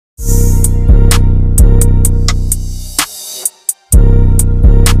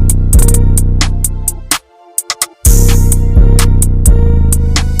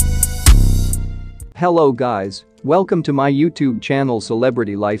Hello guys, welcome to my YouTube channel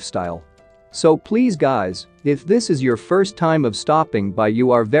Celebrity Lifestyle. So please guys, if this is your first time of stopping by, you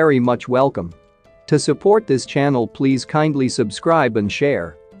are very much welcome. To support this channel, please kindly subscribe and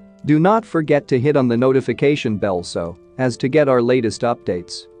share. Do not forget to hit on the notification bell so as to get our latest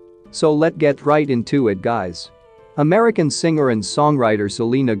updates. So let's get right into it guys. American singer and songwriter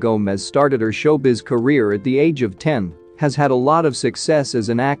Selena Gomez started her showbiz career at the age of 10, has had a lot of success as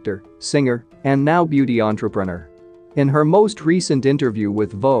an actor, singer, and now beauty entrepreneur. In her most recent interview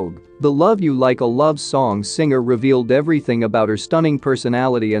with Vogue, the Love You Like a Love Song singer revealed everything about her stunning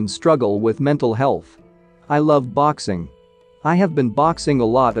personality and struggle with mental health. "I love boxing. I have been boxing a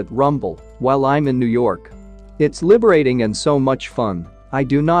lot at Rumble while I'm in New York. It's liberating and so much fun. I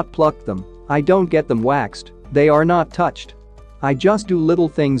do not pluck them, I don't get them waxed, they are not touched. I just do little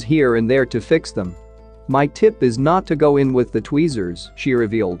things here and there to fix them. My tip is not to go in with the tweezers," she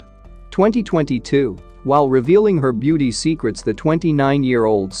revealed. 2022. While revealing her beauty secrets, the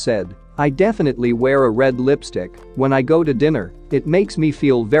 29-year-old said, "I definitely wear a red lipstick when I go to dinner, it makes me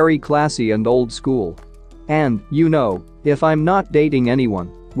feel very classy and old school. And, you know, if I'm not dating anyone,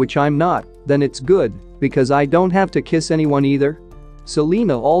 which I'm not, then it's good, because I don't have to kiss anyone either."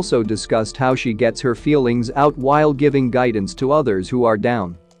 Selena also discussed how she gets her feelings out while giving guidance to others who are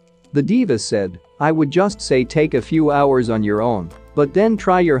down. The diva said, "I would just say take a few hours on your own, but then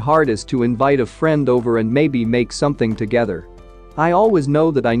try your hardest to invite a friend over and maybe make something together. I always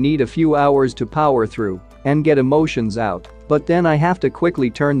know that I need a few hours to power through and get emotions out, but then I have to quickly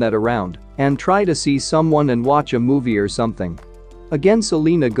turn that around and try to see someone and watch a movie or something." Again,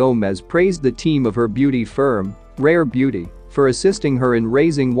 Selena Gomez praised the team of her beauty firm, Rare Beauty, for assisting her in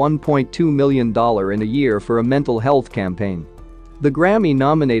raising $1.2 million in a year for a mental health campaign. The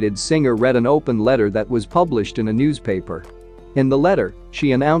Grammy-nominated singer read an open letter that was published in a newspaper. In the letter,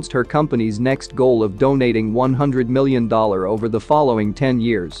 she announced her company's next goal of donating $100 million over the following 10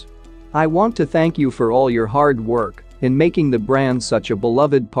 years. "I want to thank you for all your hard work in making the brand such a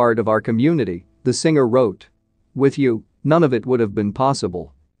beloved part of our community," the singer wrote. "With you, none of it would have been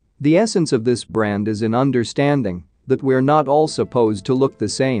possible. The essence of this brand is in understanding that we're not all supposed to look the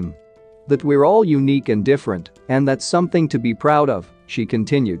same. That we're all unique and different, and that's something to be proud of," she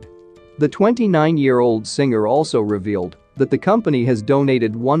continued. The 29-year-old singer also revealed that the company has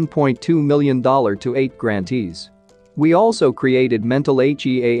donated $1.2 million to 8 grantees. "We also created Mental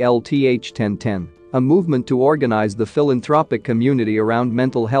Health 1010, a movement to organize the philanthropic community around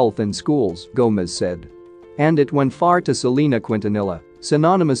mental health in schools," Gomez said. And it went far to Selena Quintanilla,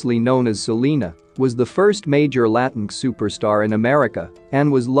 synonymously known as Selena, was the first major Latinx superstar in America and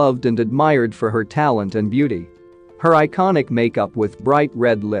was loved and admired for her talent and beauty. Her iconic makeup with bright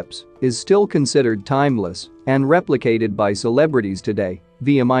red lips is still considered timeless and replicated by celebrities today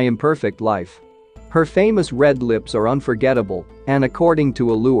via My Imperfect Life. Her famous red lips are unforgettable, and according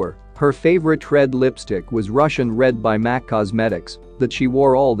to Allure, her favorite red lipstick was Russian Red by MAC Cosmetics that she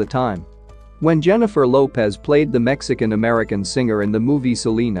wore all the time. When Jennifer Lopez played the Mexican-American singer in the movie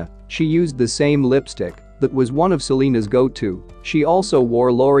Selena, she used the same lipstick that was one of Selena's go-to. She also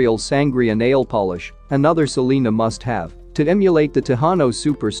wore L'Oreal Sangria nail polish, another Selena must-have, to emulate the Tejano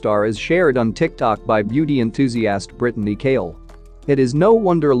superstar, as shared on TikTok by beauty enthusiast Brittany Kale. It is no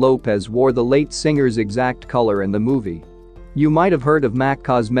wonder Lopez wore the late singer's exact color in the movie. You might have heard of MAC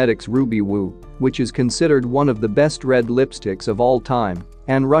Cosmetics' Ruby Woo, which is considered one of the best red lipsticks of all time,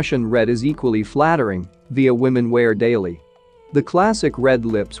 and Russian Red is equally flattering via Women Wear Daily. The classic red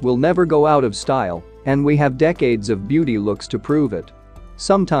lips will never go out of style, and we have decades of beauty looks to prove it.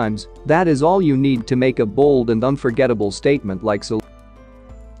 Sometimes, that is all you need to make a bold and unforgettable statement like Selena.